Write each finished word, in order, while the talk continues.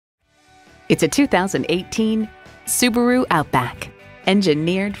It's a 2018 Subaru Outback,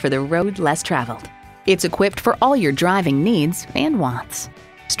 engineered for the road less traveled. It's equipped for all your driving needs and wants.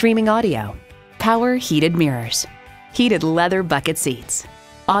 Streaming audio, power heated mirrors, heated leather bucket seats,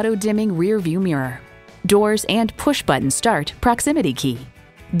 auto-dimming rear view mirror, doors and push-button start proximity key,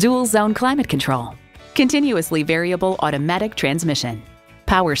 dual zone climate control, continuously variable automatic transmission,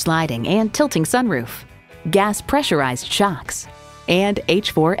 power sliding and tilting sunroof, gas pressurized shocks, and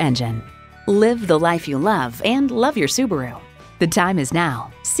H4 engine. Live the life you love and love your Subaru. The time is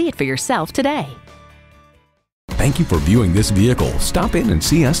now. See it for yourself today. Thank you for viewing this vehicle. Stop in and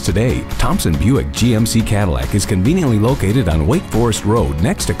see us today. Thompson Buick GMC Cadillac is conveniently located on Wake Forest Road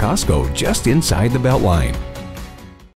next to Costco, just inside the Beltline.